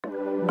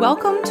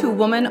Welcome to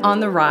Woman on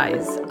the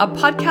Rise, a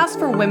podcast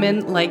for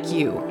women like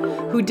you,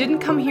 who didn't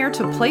come here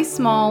to play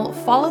small,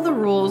 follow the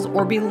rules,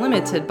 or be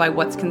limited by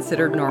what's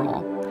considered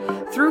normal.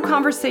 Through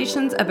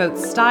conversations about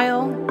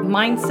style,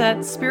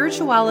 mindset,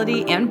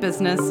 spirituality, and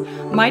business,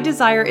 my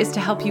desire is to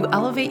help you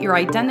elevate your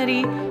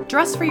identity,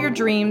 dress for your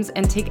dreams,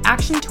 and take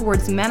action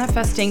towards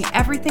manifesting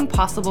everything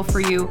possible for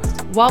you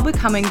while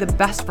becoming the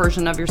best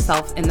version of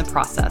yourself in the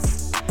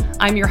process.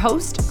 I'm your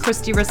host,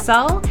 Christy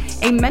Russell,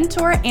 a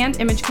mentor and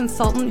image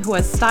consultant who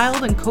has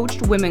styled and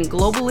coached women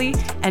globally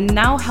and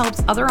now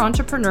helps other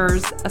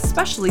entrepreneurs,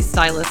 especially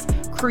stylists,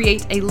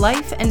 create a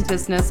life and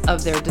business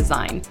of their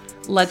design.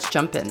 Let's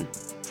jump in.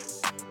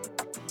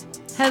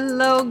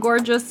 Hello,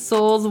 gorgeous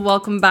souls.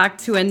 Welcome back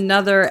to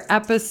another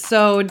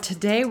episode.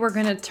 Today, we're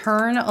going to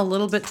turn a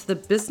little bit to the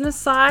business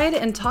side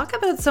and talk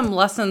about some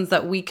lessons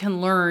that we can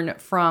learn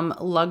from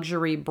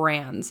luxury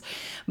brands.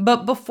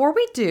 But before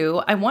we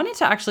do, I wanted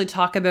to actually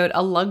talk about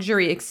a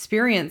luxury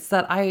experience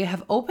that I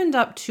have opened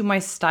up to my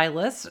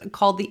stylist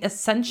called the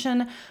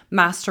Ascension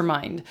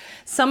Mastermind.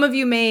 Some of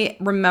you may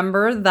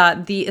remember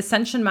that the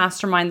Ascension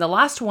Mastermind, the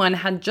last one,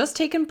 had just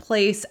taken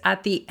place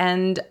at the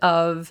end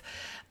of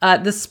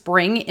the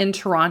spring in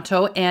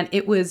Toronto, and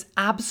it was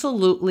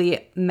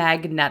absolutely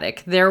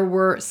magnetic. There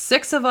were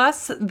 6 of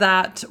us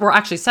or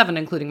actually 7,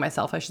 including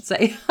myself, I should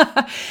say,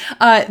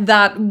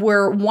 that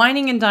were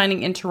wining and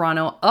dining in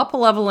Toronto,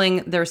 up-leveling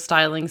their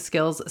styling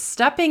skills,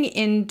 stepping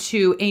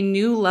into a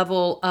new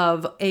level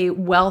of a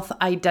wealth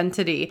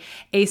identity,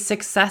 a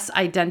success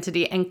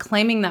identity, and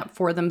claiming that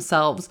for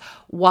themselves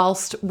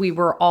whilst we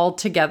were all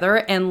together.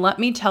 And let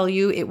me tell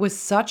you, it was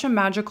such a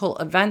magical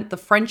event. The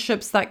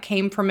friendships that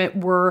came from it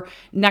were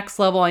next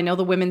level. I know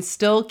the women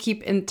still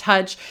keep in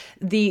touch.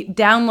 The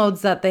downloads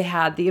that they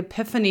had, the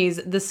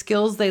epiphanies, the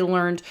skills they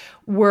learned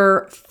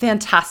were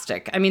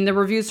fantastic. I mean, the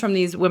reviews from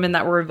these women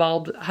that were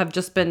involved have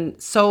just been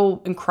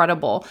so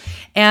incredible.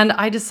 And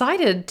I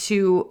decided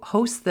to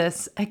host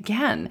this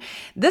again.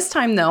 This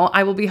time, though,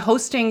 I will be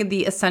hosting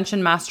the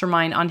Ascension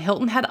Mastermind on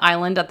Hilton Head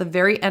Island at the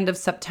very end of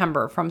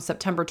September, from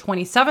September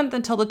 27th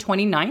until the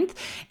 29th.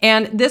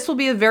 And this will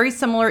be a very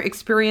similar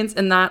experience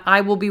in that I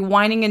will be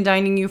wining and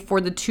dining you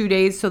for the 2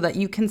 days so that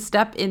you can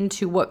step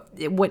into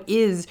what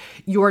is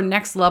your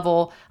next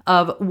level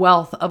of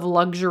wealth, of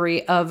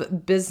luxury,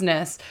 of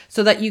business,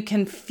 so that you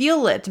can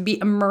feel it, be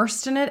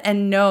immersed in it,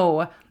 and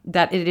know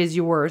that it is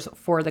yours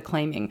for the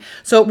claiming.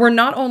 So we're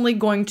not only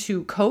going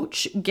to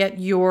coach, get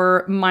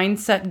your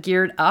mindset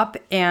geared up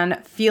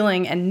and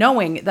feeling and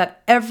knowing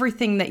that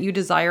everything that you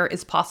desire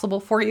is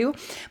possible for you,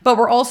 but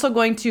we're also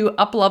going to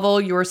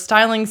up-level your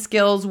styling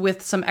skills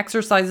with some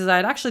exercises I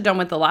had actually done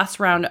with the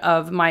last round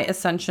of my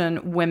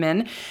Ascension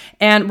women.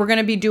 And we're going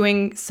to be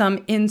doing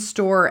some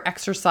in-store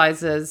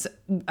exercises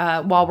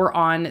while we're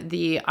on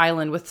the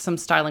island with some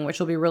styling, which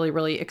will be really,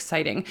 really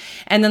exciting.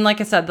 And then, like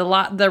I said,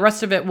 the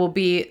rest of it will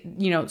be,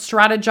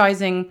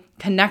 strategizing,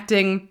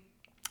 connecting,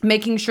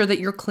 making sure that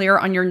you're clear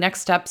on your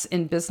next steps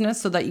in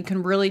business so that you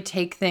can really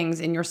take things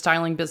in your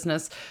styling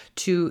business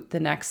to the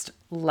next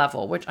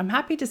level, which I'm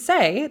happy to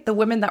say the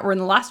women that were in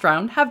the last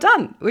round have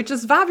done, which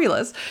is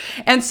fabulous.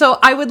 And so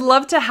I would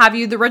love to have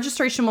you. The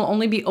registration will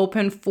only be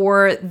open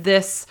for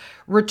this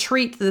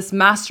retreat, this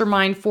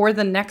mastermind, for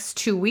the next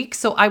 2 weeks.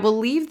 So I will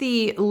leave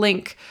the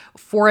link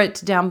for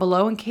it down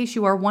below in case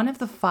you are one of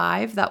the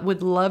 5 that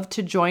would love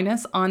to join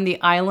us on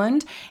the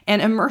island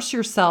and immerse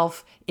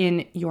yourself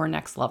in your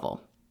next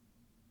level.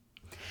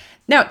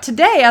 Now,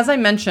 today, as I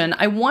mentioned,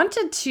 I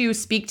wanted to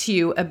speak to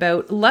you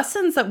about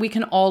lessons that we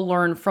can all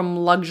learn from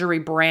luxury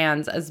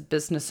brands as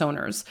business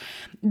owners.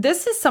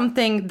 This is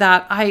something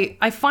that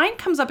I find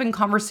comes up in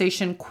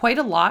conversation quite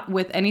a lot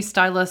with any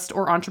stylist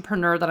or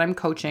entrepreneur that I'm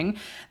coaching.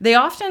 They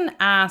often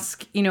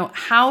ask,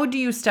 how do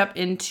you step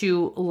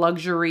into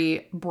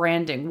luxury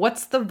branding?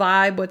 What's the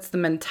vibe? What's the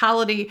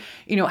mentality?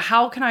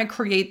 How can I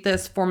create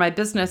this for my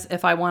business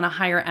if I want a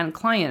higher end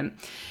client?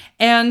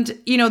 And,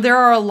 there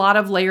are a lot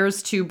of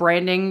layers to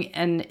branding,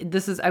 and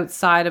this is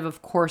outside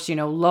of course,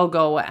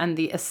 logo and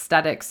the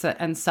aesthetics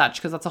and such,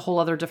 because that's a whole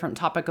other different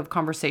topic of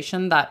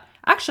conversation that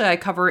actually I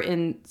cover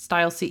in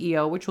Style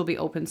CEO, which will be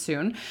open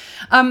soon.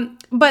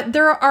 But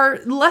there are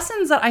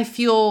lessons that I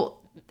feel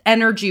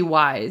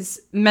energy-wise,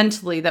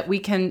 mentally, that we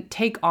can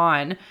take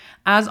on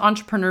as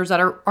entrepreneurs that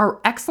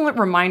are excellent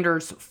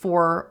reminders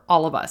for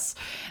all of us.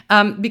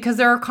 Because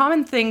there are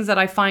common things that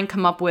I find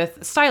come up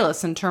with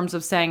stylists in terms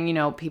of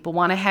saying, people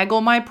want to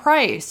haggle my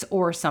price,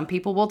 or some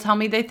people will tell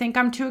me they think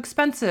I'm too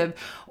expensive,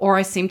 or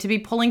I seem to be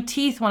pulling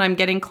teeth when I'm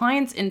getting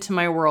clients into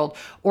my world,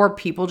 or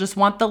people just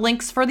want the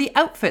links for the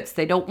outfits.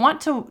 They don't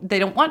want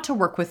to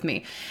work with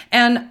me.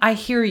 And I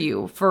hear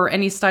you for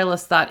any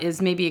stylist that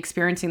is maybe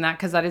experiencing that,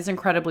 because that is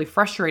incredibly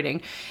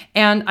frustrating.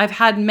 And I've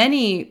had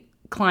many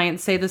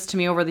clients say this to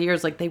me over the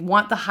years, like they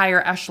want the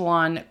higher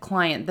echelon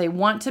client. They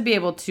want to be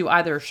able to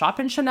either shop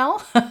in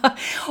Chanel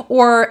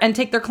and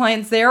take their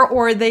clients there,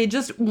 or they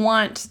just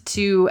want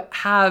to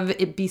have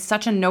it be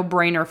such a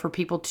no-brainer for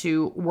people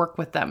to work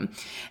with them.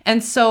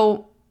 And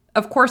so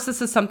Of course,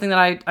 this is something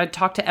that I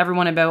talk to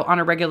everyone about on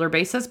a regular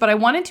basis, but I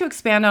wanted to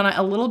expand on it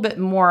a little bit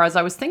more as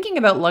I was thinking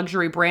about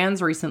luxury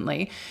brands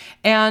recently.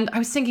 And I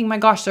was thinking, my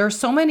gosh, there are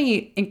so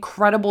many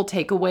incredible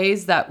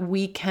takeaways that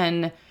we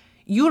can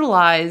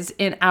utilize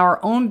in our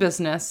own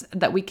business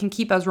that we can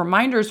keep as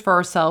reminders for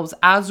ourselves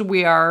as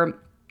we are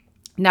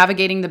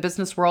navigating the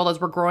business world, as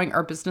we're growing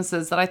our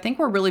businesses, that I think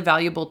were really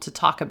valuable to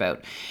talk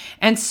about.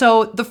 And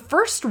so the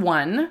first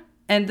one,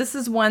 and this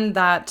is one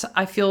that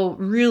I feel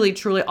really,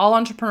 truly, all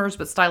entrepreneurs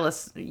but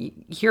stylists,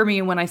 hear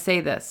me when I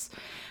say this.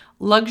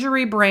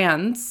 Luxury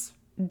brands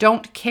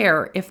don't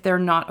care if they're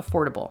not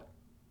affordable.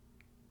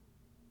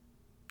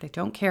 They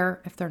don't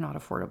care if they're not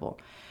affordable.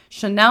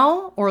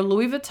 Chanel or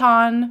Louis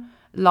Vuitton,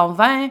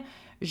 Lanvin,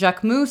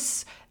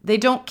 Jacquemus, they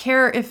don't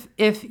care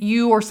if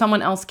you or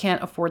someone else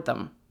can't afford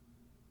them.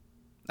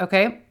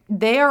 Okay?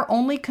 They are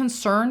only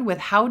concerned with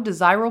how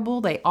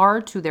desirable they are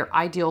to their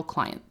ideal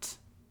client.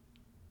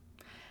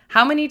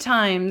 How many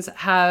times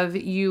have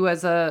you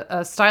as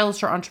a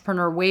stylist or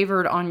entrepreneur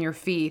wavered on your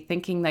fee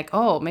thinking like,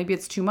 oh, maybe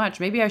it's too much.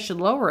 Maybe I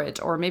should lower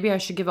it. Or maybe I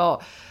should give a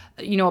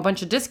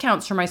bunch of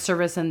discounts for my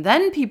service and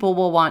then people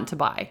will want to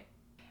buy.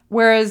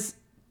 Whereas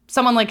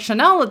someone like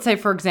Chanel, let's say,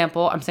 for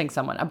example,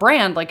 a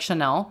brand like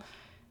Chanel,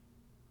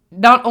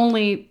 not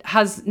only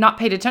has not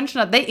paid attention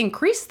to that, they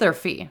increased their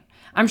fee.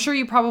 I'm sure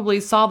you probably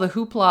saw the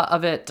hoopla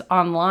of it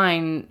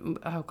online.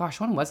 Oh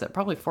gosh, when was it?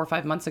 Probably 4 or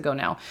 5 months ago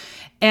now.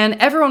 And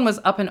everyone was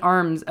up in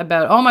arms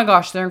about, oh my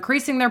gosh, they're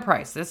increasing their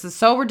price. This is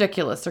so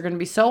ridiculous. They're going to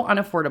be so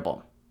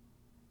unaffordable.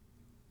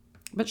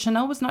 But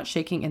Chanel was not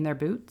shaking in their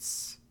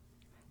boots.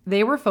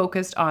 They were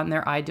focused on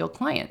their ideal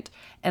client.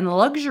 And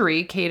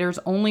luxury caters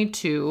only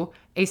to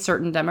a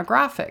certain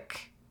demographic.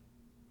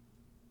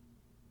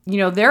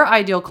 Their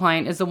ideal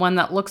client is the one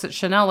that looks at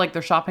Chanel like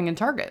they're shopping in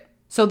Target.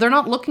 So they're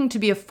not looking to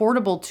be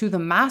affordable to the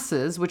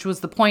masses, which was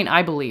the point,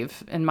 I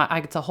believe.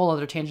 It's a whole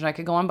other tangent I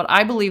could go on, but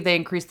I believe they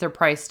increased their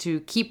price to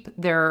keep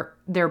their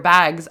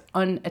bags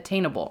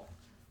unattainable.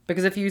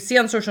 Because if you see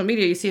on social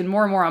media, you see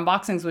more and more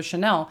unboxings with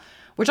Chanel,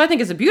 which I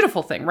think is a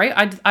beautiful thing,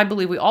 right? I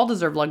believe we all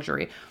deserve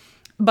luxury.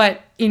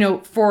 But,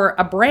 for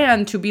a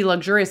brand to be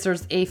luxurious,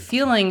 there's a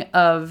feeling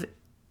of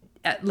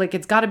like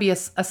it's got to be a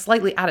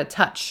slightly out of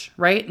touch,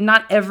 right?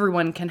 Not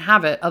everyone can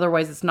have it.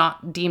 Otherwise, it's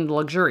not deemed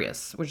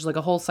luxurious, which is like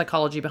a whole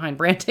psychology behind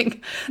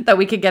branding that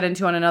we could get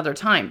into on another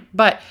time.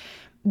 But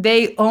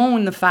they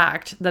own the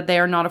fact that they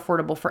are not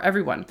affordable for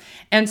everyone.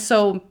 And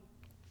so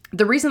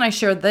the reason I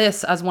share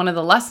this as one of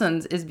the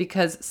lessons is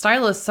because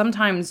stylists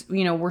sometimes,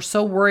 we're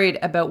so worried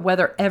about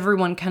whether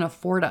everyone can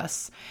afford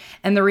us.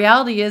 And the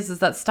reality is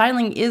that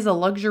styling is a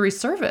luxury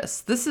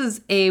service. This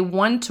is a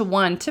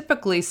one-to-one,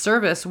 typically,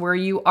 service where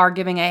you are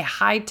giving a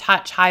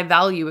high-touch,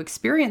 high-value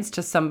experience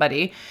to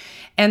somebody.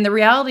 And the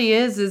reality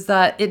is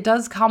that it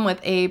does come with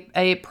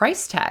a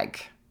price tag.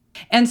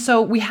 And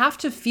so we have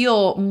to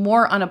feel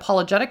more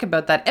unapologetic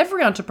about that.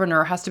 Every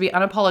entrepreneur has to be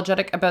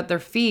unapologetic about their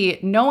fee,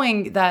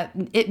 knowing that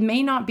it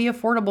may not be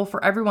affordable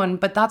for everyone,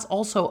 but that's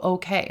also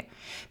okay.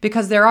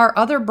 Because there are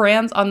other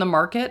brands on the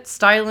market,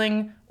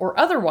 styling or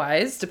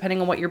otherwise,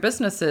 depending on what your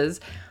business is,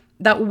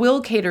 that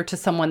will cater to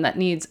someone that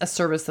needs a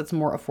service that's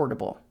more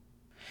affordable.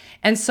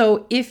 And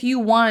so if you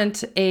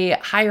want a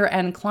higher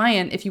end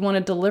client, if you want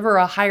to deliver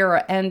a higher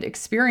end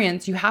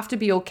experience, you have to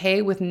be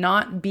okay with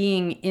not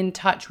being in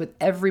touch with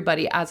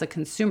everybody as a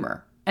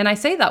consumer. And I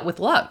say that with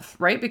love,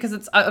 right? Because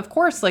it's, of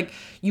course, like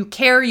you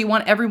care, you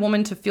want every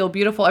woman to feel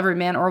beautiful, every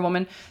man or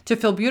woman to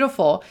feel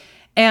beautiful.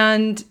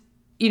 And,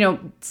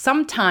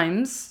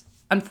 sometimes,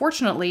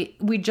 unfortunately,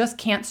 we just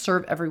can't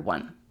serve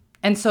everyone.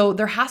 And so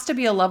there has to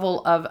be a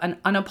level of an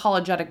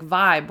unapologetic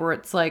vibe where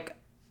it's like,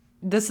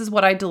 this is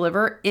what I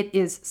deliver. It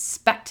is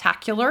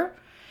spectacular.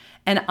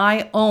 And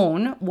I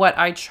own what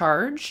I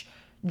charge,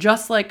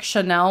 just like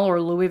Chanel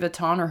or Louis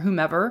Vuitton or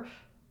whomever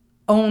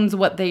owns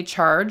what they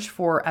charge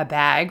for a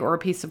bag or a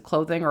piece of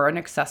clothing or an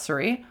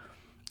accessory.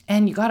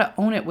 And you got to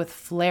own it with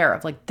flair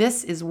of like,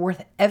 this is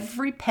worth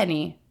every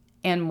penny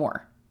and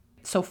more.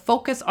 So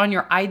focus on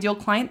your ideal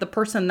client, the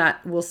person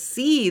that will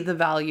see the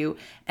value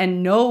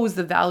and knows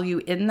the value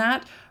in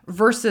that,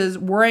 versus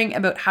worrying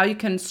about how you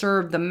can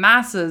serve the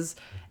masses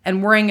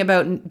and worrying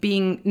about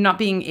not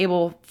being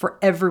able for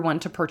everyone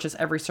to purchase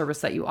every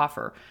service that you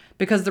offer.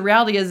 Because the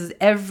reality is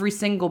every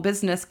single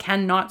business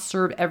cannot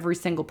serve every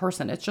single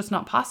person. It's just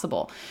not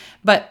possible.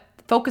 But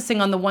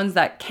focusing on the ones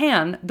that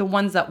can, the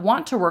ones that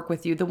want to work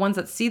with you, the ones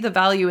that see the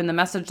value in the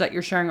message that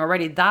you're sharing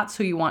already, that's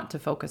who you want to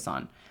focus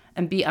on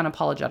and be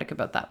unapologetic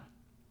about that.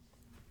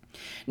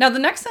 Now, the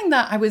next thing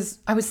that I was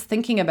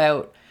thinking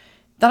about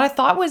that I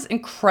thought was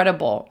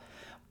incredible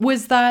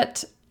was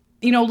that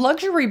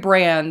luxury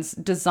brands,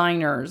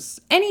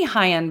 designers, any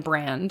high-end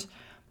brand,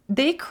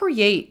 they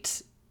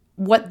create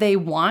what they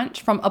want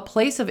from a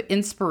place of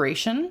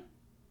inspiration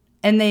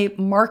and they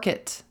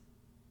market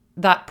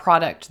that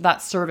product,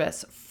 that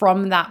service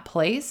from that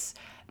place,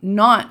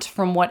 not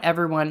from what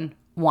everyone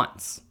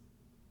wants,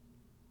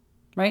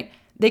 right?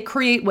 They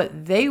create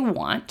what they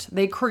want.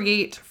 They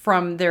create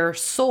from their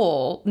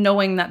soul,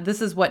 knowing that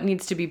this is what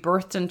needs to be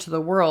birthed into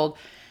the world.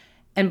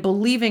 and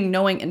believing,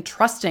 knowing, and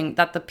trusting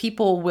that the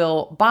people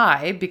will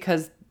buy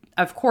because,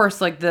 of course,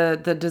 like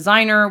the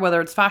designer,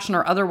 whether it's fashion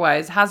or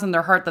otherwise, has in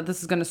their heart that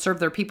this is going to serve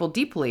their people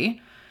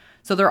deeply.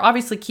 So they're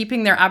obviously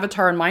keeping their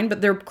avatar in mind,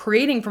 but they're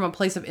creating from a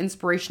place of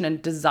inspiration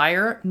and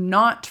desire,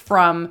 not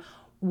from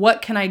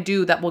what can I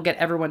do that will get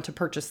everyone to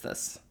purchase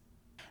this.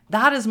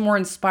 That is more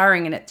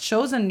inspiring, and it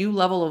shows a new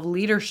level of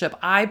leadership,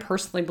 I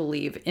personally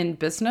believe, in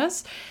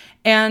business.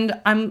 And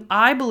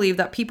I believe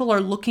that people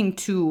are looking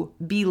to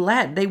be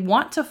led. They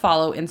want to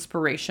follow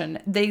inspiration.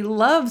 They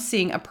love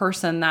seeing a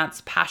person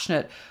that's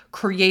passionate,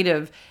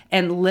 creative,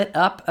 and lit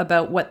up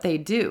about what they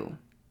do.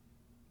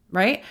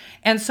 Right?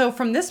 And so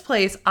from this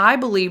place, I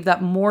believe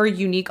that more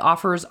unique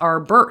offers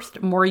are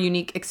birthed, more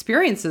unique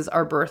experiences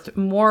are birthed,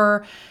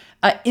 more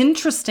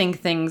interesting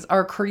things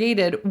are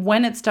created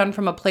when it's done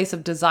from a place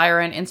of desire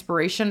and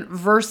inspiration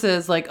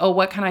versus like, oh,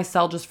 what can I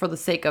sell just for the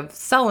sake of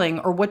selling?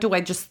 Or what do I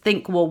just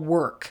think will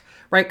work?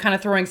 Right? Kind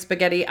of throwing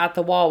spaghetti at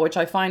the wall, which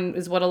I find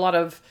is what a lot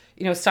of,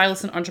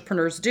 stylists and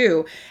entrepreneurs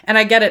do. And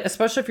I get it,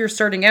 especially if you're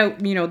starting out,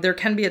 there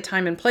can be a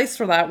time and place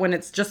for that when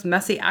it's just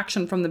messy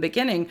action from the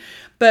beginning.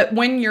 But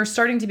when you're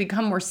starting to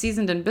become more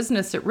seasoned in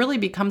business, it really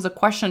becomes a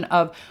question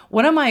of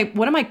what am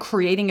I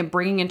creating and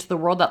bringing into the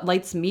world that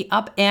lights me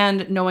up,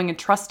 and knowing and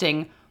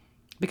trusting,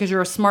 because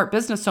you're a smart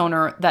business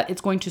owner, that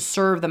it's going to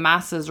serve the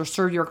masses or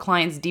serve your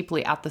clients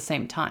deeply at the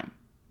same time.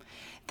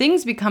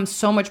 Things become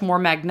so much more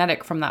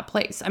magnetic from that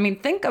place. I mean,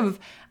 think of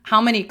how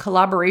many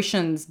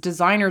collaborations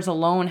designers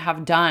alone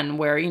have done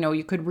where,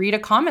 you could read a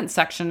comment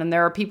section and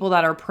there are people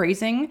that are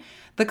praising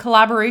the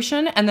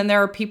collaboration, and then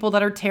there are people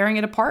that are tearing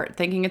it apart,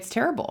 thinking it's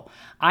terrible.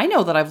 I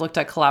know that I've looked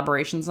at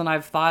collaborations and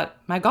I've thought,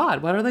 my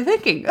God, what are they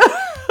thinking?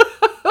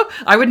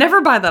 I would never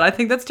buy that. I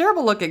think that's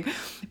terrible looking.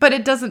 But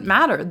it doesn't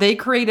matter. They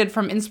created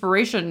from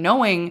inspiration,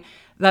 knowing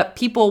that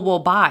people will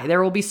buy.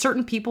 There will be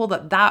certain people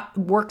that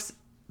works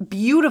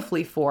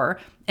beautifully for,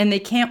 and they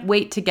can't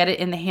wait to get it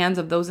in the hands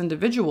of those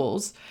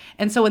individuals.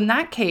 And so in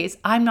that case,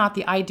 I'm not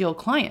the ideal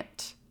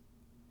client.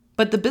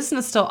 But the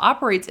business still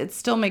operates, it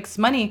still makes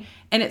money,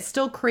 and it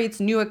still creates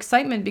new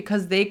excitement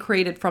because they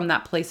created from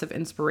that place of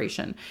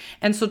inspiration.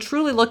 And so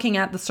truly looking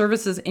at the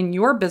services in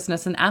your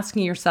business and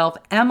asking yourself,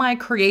 am I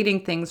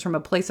creating things from a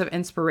place of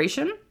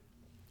inspiration?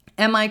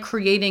 Am I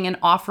creating and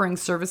offering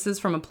services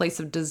from a place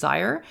of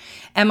desire?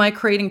 Am I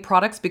creating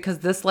products because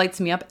this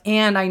lights me up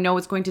and I know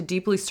it's going to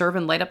deeply serve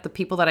and light up the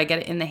people that I get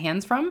it in the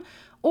hands from?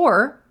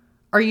 Or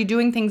are you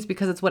doing things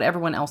because it's what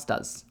everyone else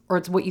does, or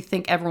it's what you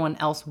think everyone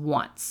else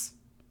wants?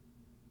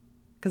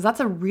 Because that's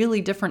a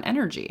really different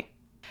energy.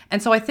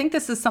 And so I think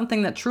this is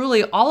something that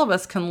truly all of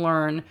us can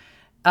learn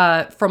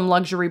from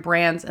luxury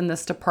brands in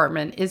this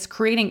department, is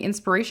creating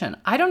inspiration.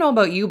 I don't know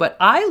about you, but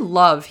I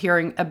love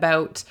hearing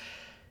about,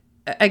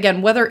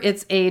 again, whether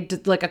it's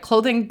like a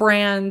clothing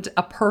brand,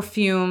 a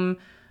perfume,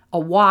 a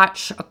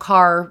watch, a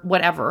car,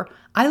 whatever.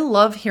 I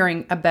love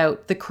hearing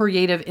about the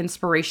creative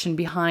inspiration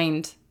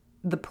behind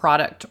the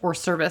product or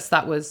service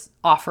that was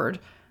offered.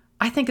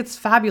 I think it's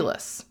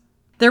fabulous.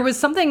 There was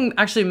something,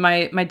 actually,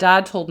 my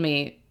dad told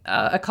me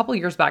a couple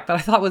years back that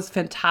I thought was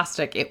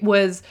fantastic. It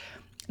was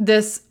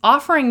this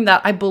offering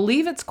that I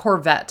believe it's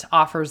Corvette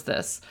offers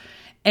this.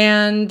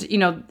 And,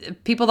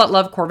 people that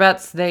love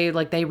Corvettes, they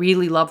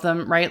really love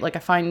them, right? Like I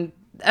find,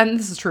 and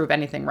this is true of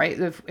anything, right?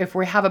 If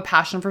we have a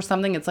passion for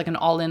something, it's like an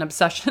all-in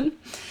obsession.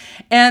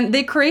 And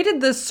they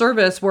created this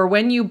service where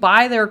when you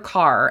buy their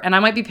car, and I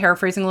might be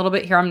paraphrasing a little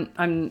bit here,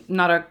 I'm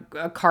not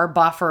a car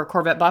buff or a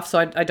Corvette buff, so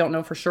I don't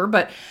know for sure,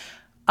 but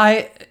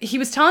he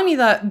was telling me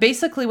that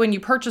basically when you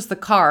purchase the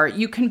car,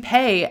 you can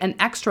pay an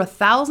extra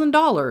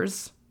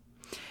 $1,000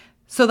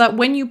 so that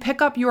when you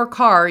pick up your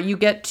car, you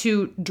get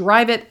to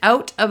drive it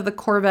out of the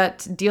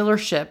Corvette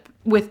dealership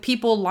with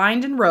people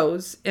lined in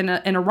rows in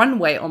a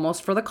runway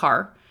almost for the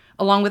car,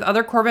 along with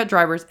other Corvette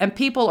drivers, and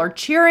people are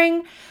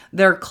cheering,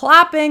 they're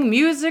clapping,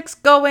 music's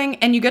going,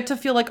 and you get to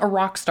feel like a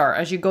rock star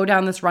as you go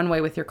down this runway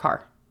with your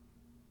car.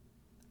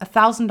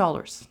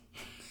 $1,000.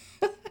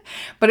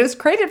 But it was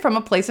created from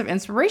a place of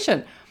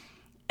inspiration.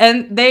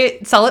 And they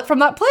sell it from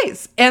that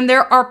place. And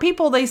there are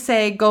people, they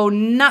say, go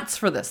nuts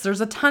for this.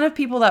 There's a ton of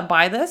people that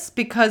buy this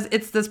because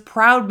it's this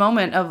proud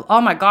moment of,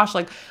 oh my gosh,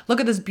 like, look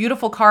at this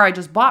beautiful car I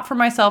just bought for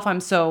myself. I'm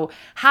so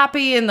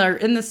happy. And they're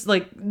in this,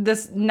 like,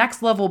 this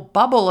next level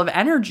bubble of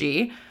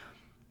energy.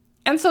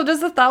 And so does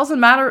the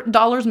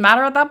 $1,000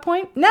 matter at that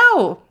point?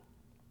 No,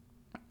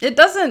 it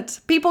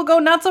doesn't. People go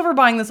nuts over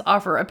buying this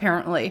offer,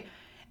 apparently.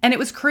 And it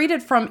was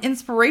created from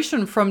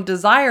inspiration, from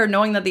desire,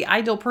 knowing that the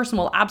ideal person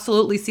will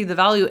absolutely see the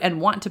value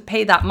and want to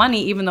pay that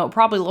money, even though it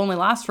probably will only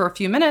last for a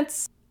few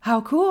minutes.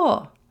 How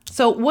cool.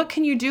 So what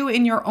can you do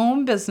in your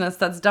own business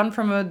that's done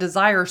from a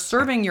desire,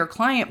 serving your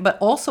client, but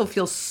also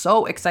feels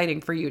so exciting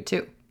for you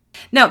too?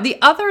 Now,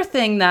 the other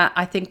thing that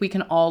I think we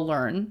can all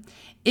learn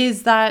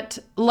is that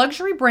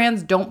luxury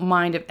brands don't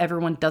mind if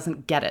everyone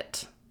doesn't get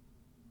it.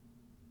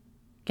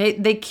 Okay,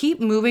 they keep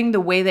moving the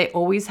way they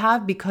always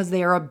have because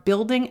they are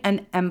building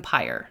an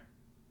empire.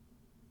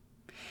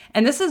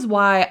 And this is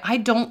why I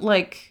don't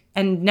like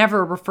and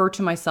never refer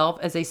to myself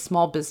as a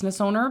small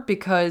business owner,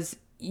 because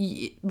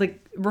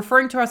like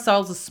referring to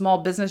ourselves as small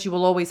business, you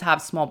will always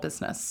have small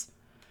business.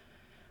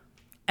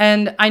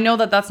 And I know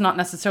that that's not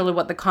necessarily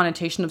what the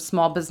connotation of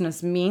small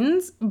business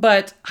means,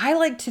 but I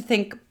like to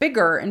think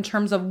bigger in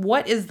terms of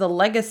what is the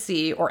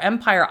legacy or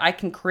empire I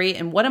can create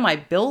and what am I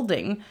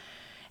building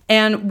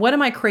and what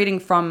am I creating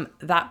from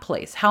that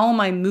place? How am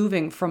I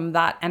moving from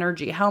that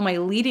energy? How am I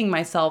leading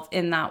myself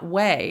in that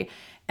way?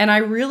 And I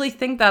really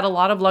think that a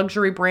lot of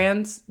luxury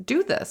brands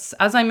do this.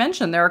 As I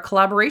mentioned, there are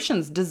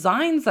collaborations,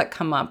 designs that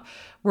come up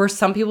where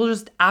some people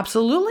just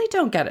absolutely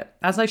don't get it.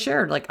 As I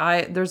shared,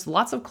 there's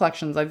lots of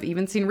collections I've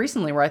even seen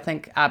recently where I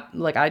think,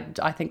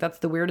 I think that's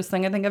the weirdest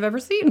thing I think I've ever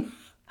seen.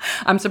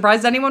 I'm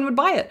surprised anyone would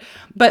buy it.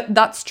 But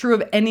that's true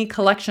of any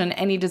collection,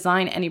 any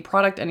design, any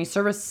product, any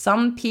service.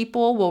 Some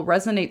people will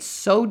resonate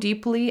so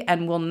deeply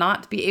and will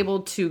not be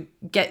able to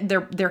get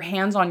their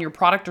hands on your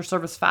product or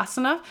service fast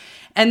enough.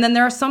 And then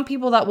there are some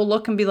people that will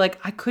look and be like,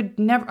 I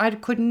couldn't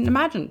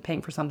imagine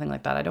paying for something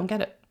like that. I don't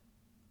get it.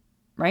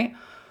 Right?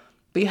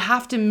 But you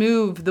have to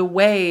move the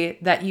way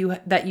that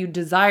you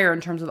desire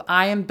in terms of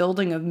I am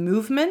building a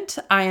movement,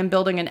 I am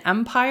building an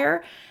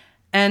empire,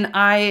 and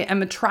I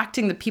am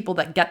attracting the people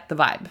that get the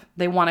vibe.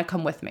 They want to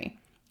come with me.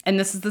 And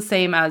this is the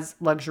same as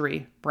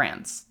luxury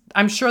brands.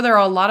 I'm sure there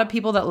are a lot of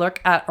people that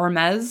look at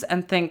Hermes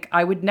and think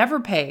I would never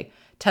pay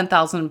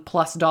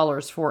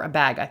 $10,000+ for a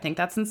bag. I think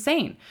that's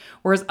insane.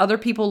 Whereas other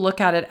people look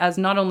at it as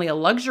not only a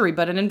luxury,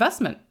 but an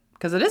investment,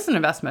 because it is an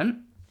investment.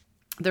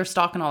 Their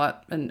stock and all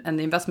that, and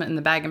the investment in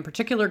the bag in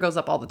particular goes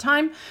up all the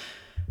time.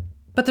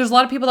 But there's a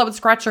lot of people that would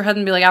scratch their head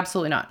and be like,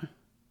 absolutely not.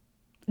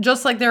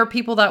 Just like there are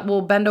people that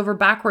will bend over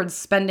backwards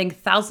spending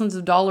thousands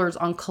of dollars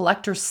on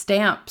collector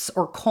stamps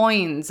or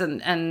coins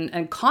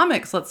and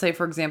comics, let's say,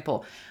 for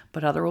example.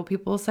 But other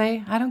people will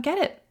say, I don't get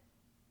it.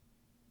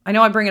 I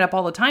know I bring it up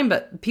all the time,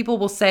 but people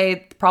will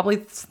say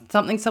probably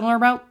something similar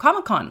about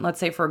Comic-Con, let's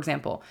say, for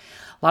example.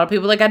 A lot of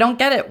people are like, I don't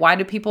get it. Why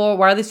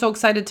are they so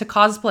excited to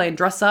cosplay and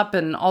dress up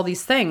and all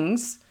these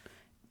things?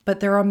 But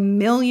there are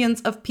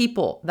millions of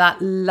people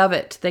that love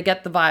it. They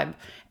get the vibe.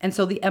 And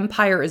so the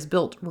empire is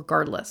built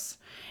regardless.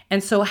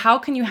 And so how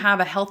can you have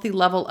a healthy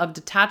level of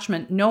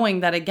detachment knowing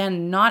that,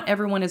 again, not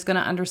everyone is going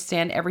to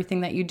understand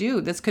everything that you do?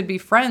 This could be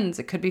friends.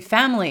 It could be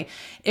family.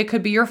 It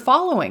could be your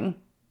following.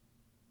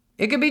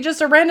 It could be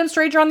just a random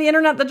stranger on the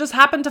internet that just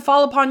happened to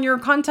fall upon your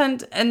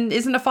content and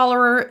isn't a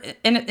follower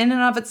in and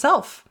of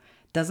itself.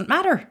 Doesn't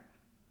matter.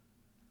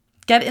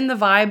 Get in the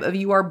vibe of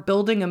you are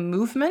building a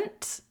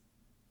movement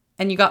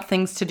and you got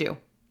things to do.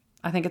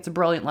 I think it's a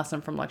brilliant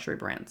lesson from luxury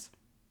brands.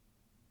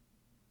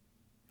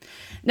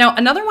 Now,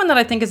 another one that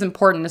I think is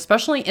important,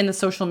 especially in the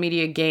social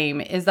media game,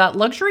 is that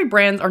luxury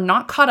brands are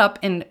not caught up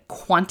in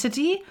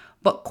quantity,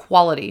 but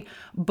quality,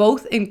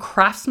 both in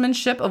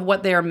craftsmanship of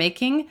what they are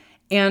making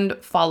and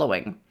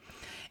following.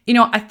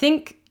 I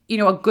think,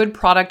 a good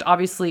product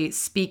obviously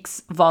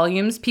speaks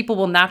volumes. People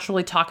will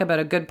naturally talk about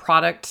a good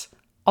product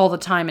all the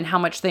time and how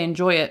much they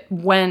enjoy it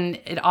when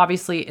it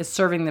obviously is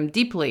serving them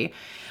deeply.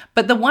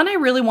 But the one I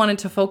really wanted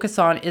to focus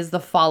on is the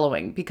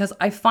following, because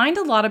I find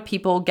a lot of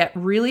people get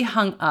really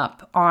hung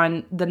up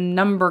on the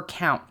number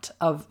count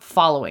of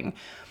following.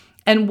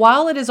 And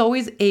while it is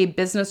always a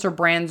business or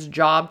brand's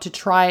job to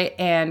try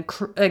and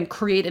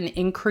create an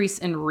increase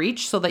in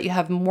reach so that you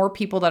have more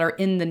people that are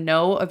in the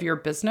know of your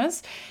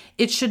business,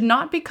 it should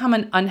not become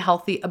an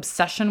unhealthy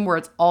obsession where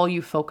it's all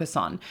you focus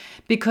on.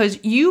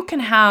 Because you can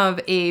have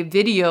a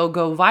video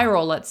go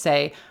viral, let's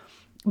say,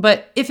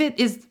 but if it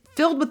is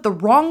filled with the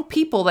wrong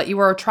people that you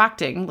are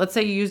attracting, let's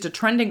say you used a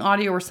trending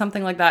audio or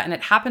something like that and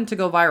it happened to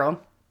go viral,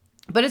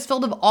 but it's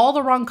filled with all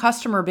the wrong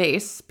customer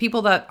base,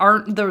 people that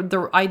aren't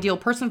the ideal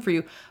person for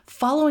you,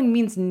 following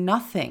means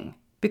nothing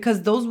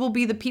because those will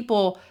be the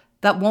people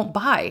that won't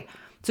buy.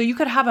 So you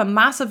could have a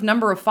massive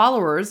number of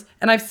followers,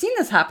 and I've seen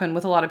this happen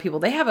with a lot of people.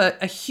 They have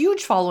a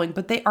huge following,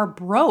 but they are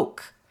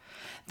broke.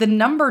 The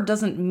number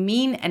doesn't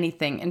mean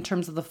anything in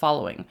terms of the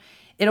following.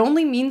 It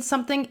only means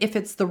something if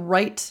it's the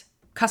right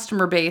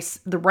customer base,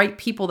 the right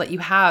people that you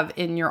have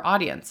in your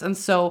audience. And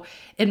so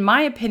in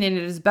my opinion,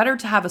 it is better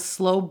to have a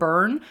slow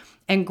burn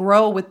and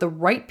grow with the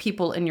right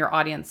people in your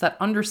audience that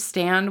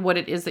understand what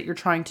it is that you're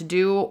trying to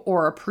do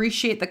or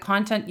appreciate the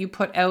content you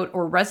put out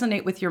or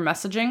resonate with your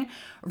messaging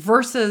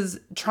versus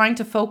trying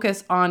to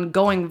focus on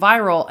going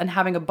viral and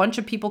having a bunch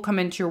of people come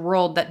into your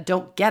world that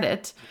don't get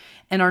it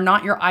and are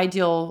not your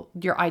ideal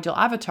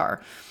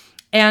avatar.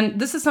 And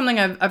this is something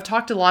I've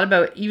talked a lot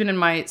about even in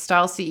my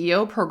Style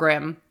CEO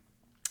program,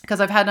 because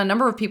I've had a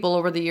number of people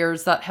over the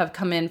years that have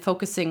come in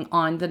focusing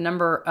on the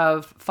number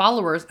of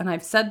followers. And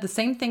I've said the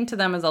same thing to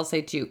them as I'll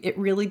say to you. It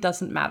really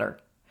doesn't matter.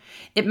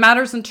 It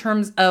matters in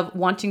terms of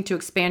wanting to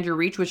expand your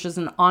reach, which is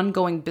an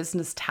ongoing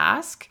business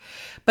task.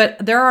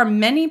 But there are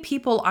many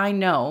people I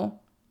know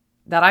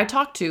that I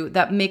talk to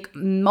that make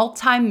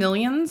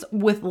multi-millions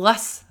with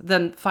less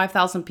than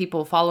 5,000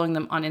 people following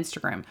them on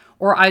Instagram.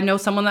 Or I know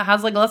someone that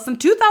has like less than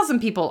 2,000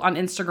 people on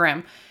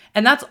Instagram.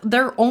 And that's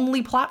their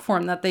only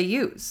platform that they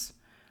use.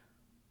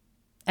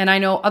 And I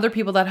know other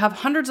people that have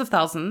hundreds of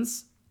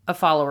thousands of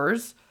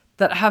followers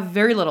that have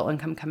very little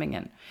income coming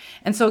in.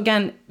 And so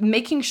again,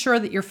 making sure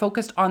that you're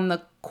focused on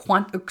the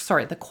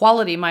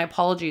quality, my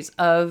apologies,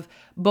 of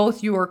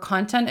both your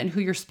content and who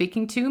you're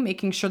speaking to,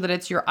 making sure that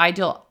it's your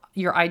ideal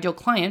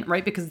client,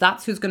 right? Because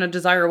that's who's going to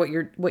desire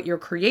what you're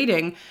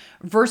creating,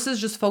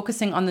 versus just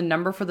focusing on the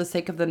number for the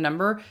sake of the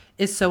number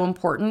is so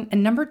important.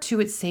 And number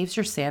two, it saves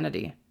your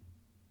sanity.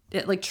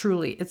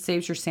 It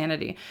saves your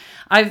sanity.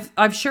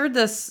 I've shared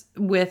this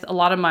with a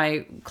lot of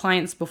my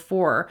clients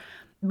before,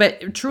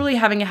 but truly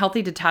having a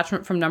healthy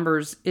detachment from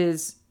numbers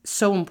is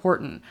so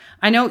important.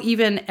 I know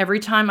even every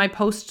time I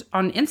post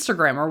on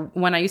Instagram, or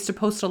when I used to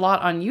post a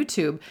lot on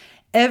YouTube,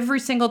 every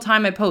single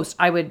time I post,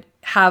 I would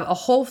have a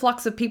whole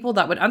flux of people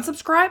that would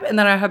unsubscribe, and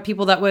then I have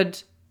people that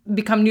would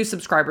become new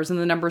subscribers, and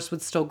the numbers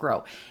would still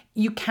grow.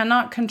 You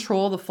cannot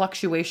control the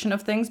fluctuation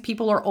of things.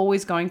 People are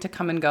always going to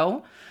come and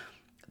go.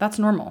 That's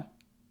normal,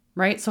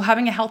 right? So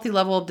having a healthy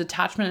level of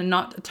detachment and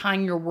not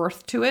tying your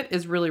worth to it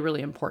is really,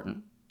 really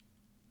important.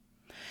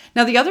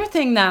 Now, the other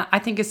thing that I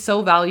think is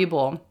so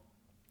valuable,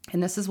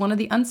 and this is one of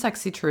the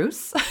unsexy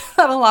truths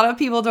that a lot of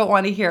people don't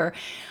want to hear,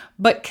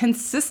 but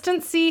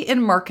consistency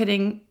in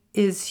marketing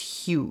is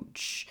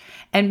huge.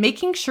 And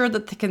making sure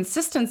that the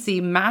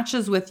consistency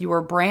matches with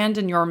your brand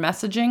and your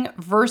messaging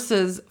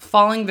versus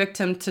falling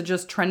victim to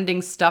just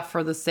trending stuff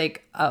for the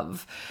sake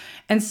of.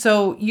 And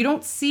so you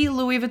don't see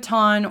Louis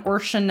Vuitton or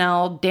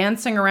Chanel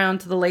dancing around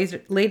to the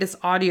latest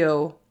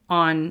audio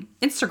on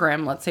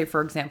Instagram, let's say,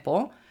 for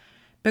example,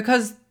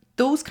 because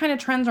those kind of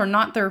trends are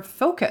not their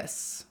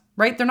focus,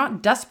 right? They're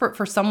not desperate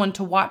for someone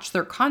to watch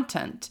their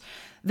content.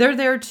 They're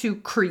there to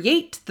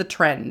create the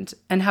trend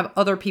and have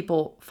other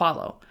people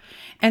follow.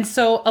 And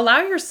so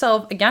allow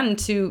yourself, again,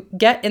 to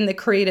get in the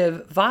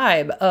creative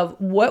vibe of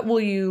what will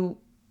you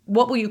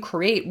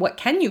create? What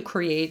can you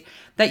create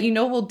that you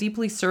know will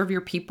deeply serve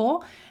your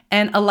people,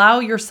 and allow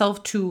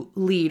yourself to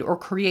lead or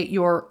create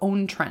your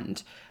own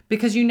trend,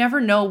 because you never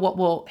know what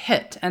will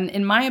hit. And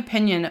in my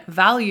opinion,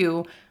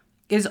 value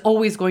is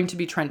always going to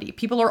be trendy.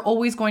 People are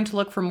always going to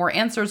look for more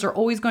answers, are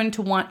always going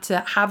to want to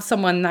have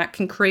someone that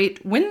can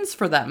create wins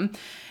for them.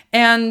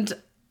 And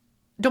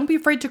don't be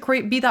afraid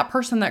to be that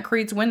person that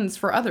creates wins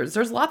for others.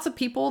 There's lots of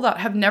people that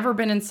have never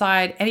been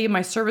inside any of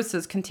my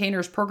services,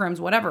 containers,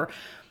 programs, whatever,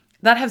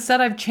 that have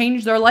said I've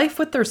changed their life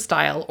with their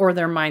style or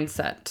their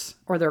mindset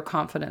or their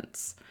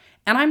confidence.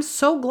 And I'm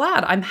so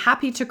glad. I'm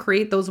happy to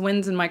create those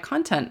wins in my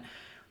content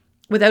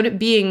without it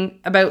being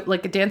about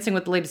like dancing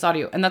with the latest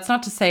audio. And that's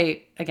not to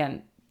say,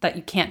 again, that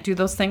you can't do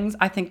those things.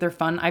 I think they're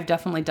fun. I've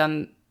definitely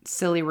done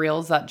silly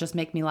reels that just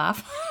make me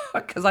laugh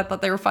because I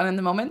thought they were fun in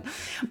the moment.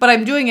 But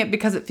I'm doing it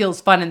because it feels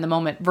fun in the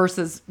moment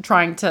versus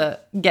trying to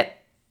get,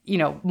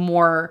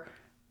 more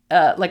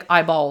like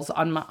eyeballs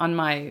on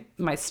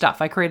my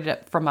stuff. I created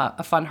it from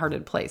a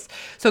fun-hearted place.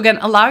 So again,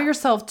 allow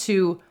yourself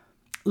to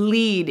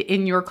lead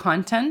in your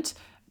content,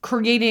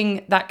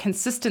 creating that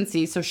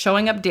consistency. So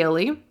showing up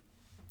daily.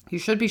 You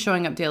should be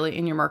showing up daily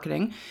in your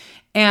marketing,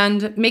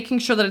 and making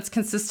sure that it's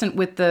consistent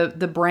with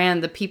the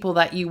brand, the people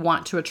that you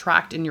want to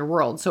attract in your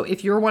world. So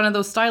if you're one of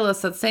those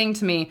stylists that's saying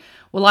to me,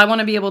 well, I want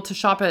to be able to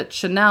shop at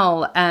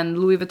Chanel and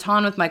Louis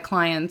Vuitton with my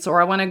clients,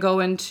 or I want to go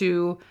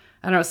into,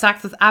 Saks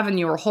Fifth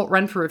Avenue or Holt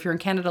Renfrew if you're in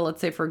Canada, let's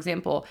say, for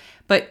example,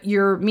 but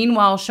you're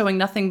meanwhile showing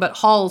nothing but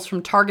hauls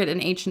from Target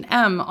and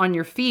H&M on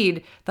your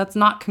feed, that's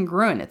not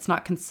congruent. It's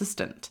not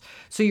consistent.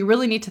 So you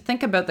really need to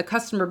think about the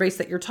customer base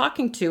that you're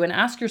talking to and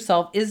ask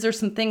yourself, is there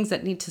some things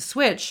that need to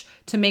switch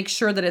to make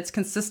sure that it's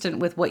consistent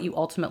with what you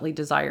ultimately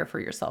desire for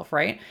yourself,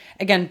 right?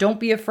 Again, don't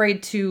be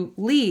afraid to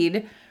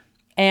lead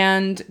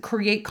and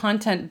create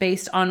content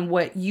based on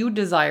what you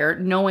desire,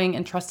 knowing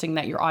and trusting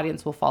that your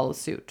audience will follow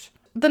suit.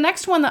 The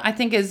next one that I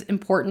think is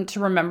important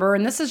to remember,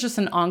 and this is just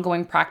an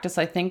ongoing practice,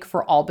 I think,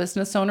 for all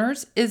business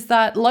owners, is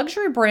that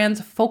luxury brands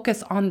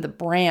focus on the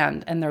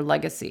brand and their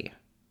legacy.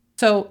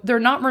 So they're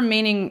not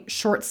remaining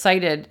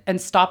short-sighted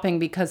and stopping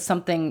because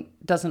something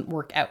doesn't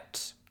work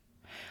out.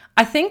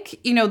 I think,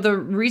 the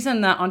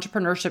reason that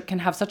entrepreneurship can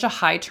have such a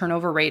high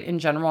turnover rate in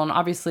general, and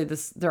obviously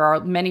there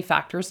are many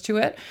factors to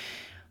it,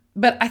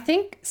 but I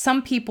think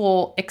some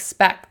people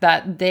expect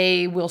that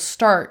they will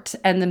start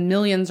and the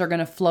millions are going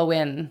to flow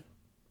in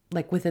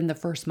like within the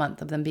first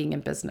month of them being in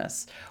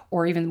business,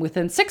 or even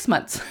within 6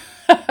 months.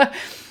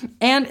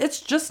 And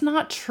it's just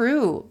not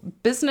true.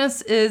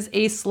 Business is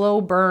a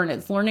slow burn.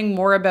 It's learning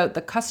more about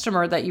the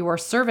customer that you are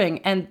serving.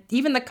 And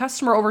even the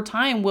customer over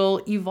time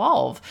will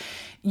evolve.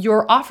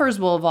 Your offers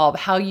will evolve.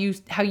 How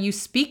you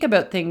speak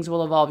about things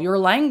will evolve. Your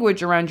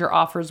language around your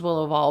offers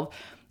will evolve.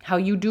 How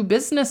you do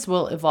business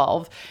will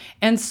evolve.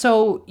 And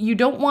so you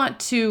don't want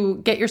to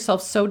get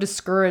yourself so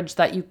discouraged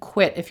that you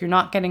quit if you're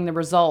not getting the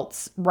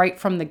results right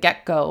from the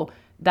get-go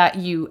that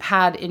you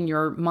had in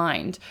your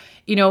mind.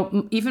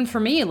 Even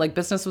for me, like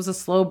business was a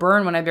slow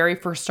burn when I very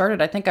first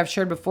started. I think I've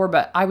shared before,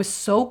 but I was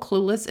so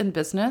clueless in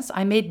business.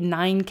 I made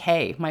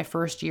 $9,000 my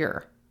first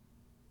year.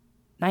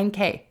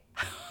 $9,000.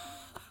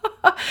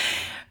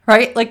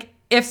 Right? Like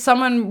if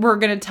someone were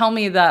going to tell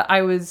me that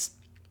I was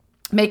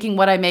making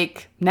what I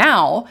make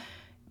now,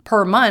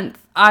 per month,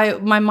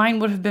 my mind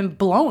would have been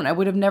blown. I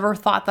would have never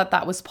thought that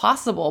that was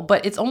possible,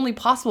 but it's only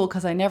possible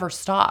because I never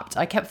stopped.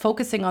 I kept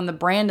focusing on the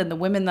brand and the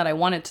women that I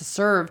wanted to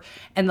serve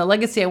and the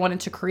legacy I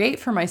wanted to create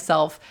for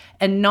myself,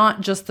 and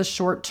not just the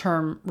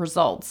short-term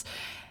results.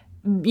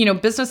 You know,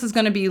 business is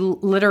going to be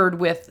littered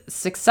with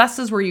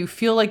successes where you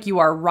feel like you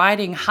are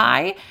riding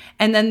high,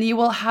 and then you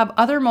will have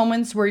other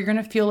moments where you're going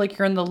to feel like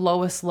you're in the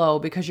lowest low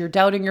because you're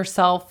doubting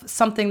yourself.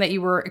 Something that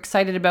you were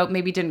excited about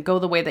maybe didn't go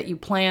the way that you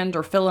planned,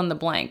 or fill in the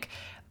blank.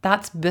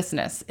 That's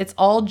business. It's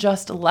all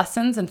just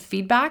lessons and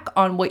feedback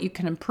on what you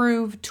can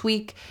improve,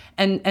 tweak,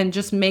 and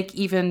just make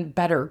even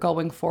better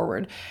going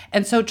forward.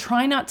 And so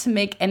try not to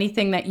make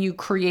anything that you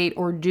create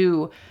or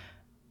do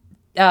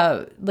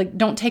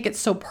don't take it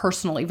so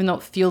personal, even though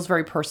it feels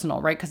very personal,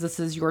 right? Because this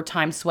is your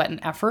time, sweat, and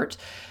effort.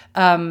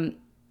 Into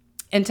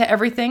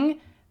everything,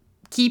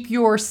 keep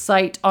your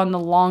sight on the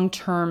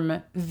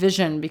long-term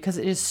vision, because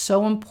it is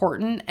so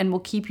important and will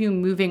keep you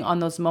moving on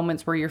those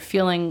moments where you're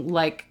feeling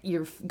like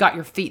you've got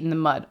your feet in the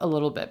mud a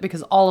little bit,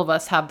 because all of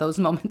us have those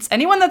moments.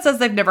 Anyone that says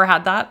they've never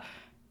had that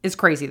is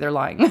crazy. They're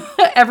lying.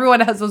 Everyone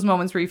has those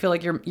moments where you feel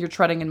like you're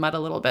treading in mud a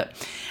little bit.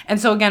 And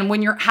so again,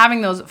 when you're having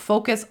those,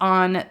 focus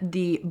on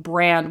the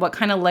brand. What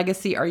kind of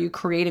legacy are you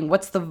creating?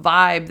 What's the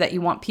vibe that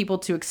you want people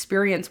to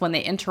experience when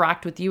they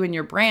interact with you and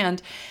your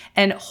brand?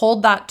 And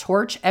hold that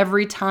torch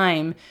every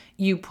time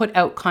you put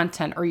out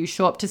content, or you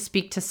show up to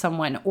speak to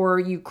someone, or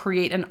you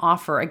create an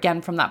offer,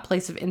 again, from that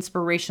place of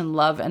inspiration,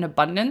 love, and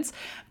abundance,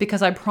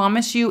 because I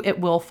promise you it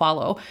will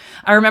follow.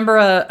 I remember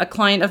a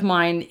client of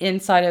mine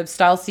inside of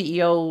Style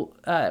CEO,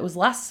 it was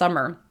last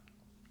summer.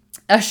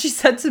 She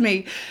said to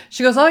me,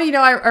 she goes, oh, you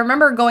know, I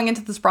remember going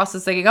into this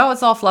process thinking, oh,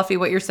 it's all fluffy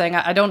what you're saying.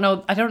 I don't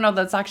know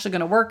that's actually going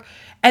to work.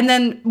 And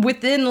then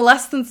within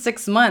less than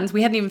 6 months,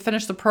 we hadn't even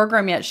finished the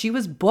program yet, she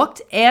was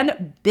booked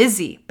and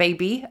busy,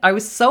 baby. I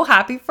was so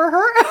happy for her.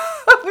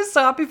 I was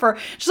so happy for her.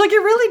 She's like, it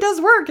really does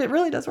work. It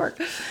really does work.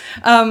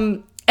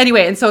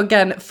 Anyway, and so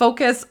again,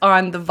 focus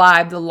on the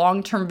vibe, the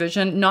long-term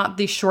vision, not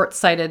the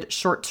short-sighted,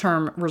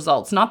 short-term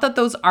results. Not that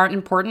those aren't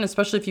important,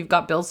 especially if you've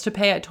got bills to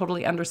pay. I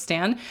totally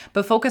understand.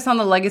 But focus on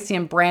the legacy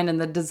and brand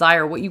and the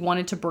desire, what you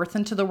wanted to birth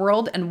into the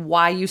world and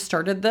why you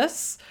started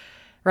this,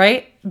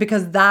 right?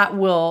 Because that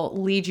will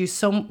lead you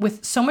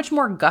with so much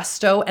more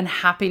gusto and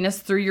happiness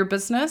through your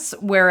business.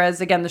 Whereas,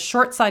 again, the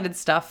short-sighted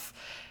stuff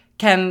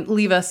can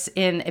leave us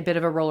in a bit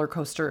of a roller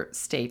coaster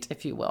state,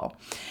 if you will.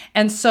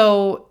 And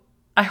so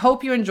I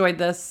hope you enjoyed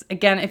this.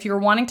 Again, if you're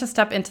wanting to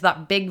step into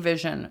that big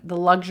vision, the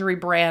luxury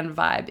brand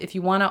vibe, if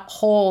you want to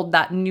hold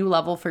that new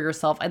level for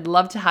yourself, I'd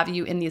love to have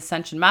you in the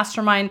Ascension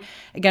Mastermind.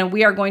 Again,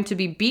 we are going to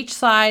be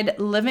beachside,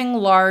 living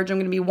large. I'm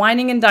going to be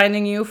wining and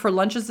dining you for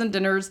lunches and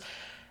dinners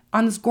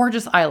on this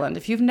gorgeous island.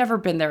 If you've never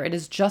been there, it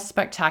is just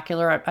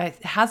spectacular.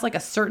 It has like a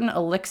certain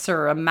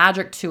elixir, a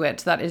magic to it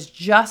that is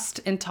just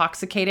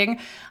intoxicating.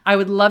 I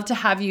would love to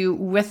have you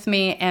with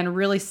me and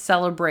really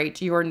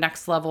celebrate your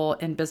next level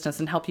in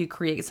business and help you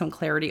create some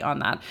clarity on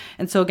that.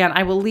 And so again,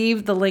 I will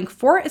leave the link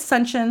for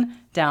Ascension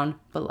down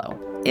below.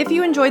 If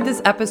you enjoyed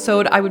this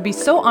episode, I would be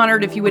so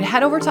honored if you would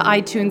head over to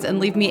iTunes and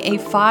leave me a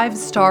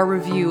 5-star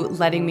review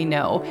letting me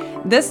know.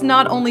 This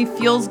not only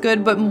feels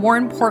good, but more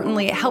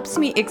importantly, it helps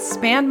me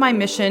expand my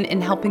mission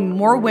in helping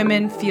more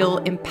women feel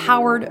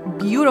empowered,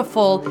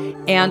 beautiful,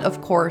 and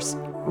of course,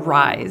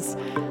 rise.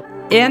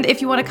 And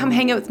if you want to come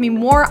hang out with me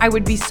more, I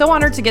would be so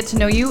honored to get to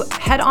know you.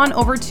 Head on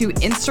over to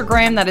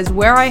Instagram. That is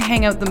where I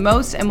hang out the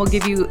most, and we'll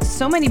give you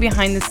so many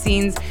behind the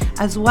scenes,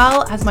 as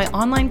well as my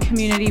online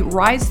community,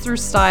 Rise Through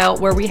Style,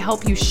 where we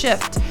help you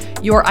shift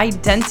your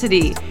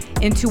identity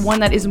into one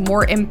that is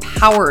more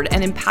empowered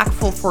and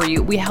impactful for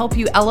you. We help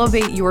you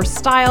elevate your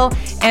style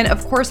and,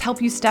 of course,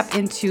 help you step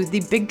into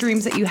the big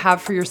dreams that you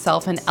have for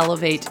yourself and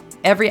elevate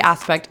every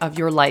aspect of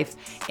your life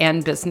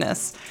and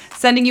business.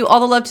 Sending you all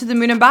the love to the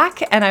moon and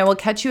back, and I will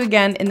catch you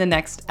again in the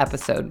next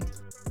episode.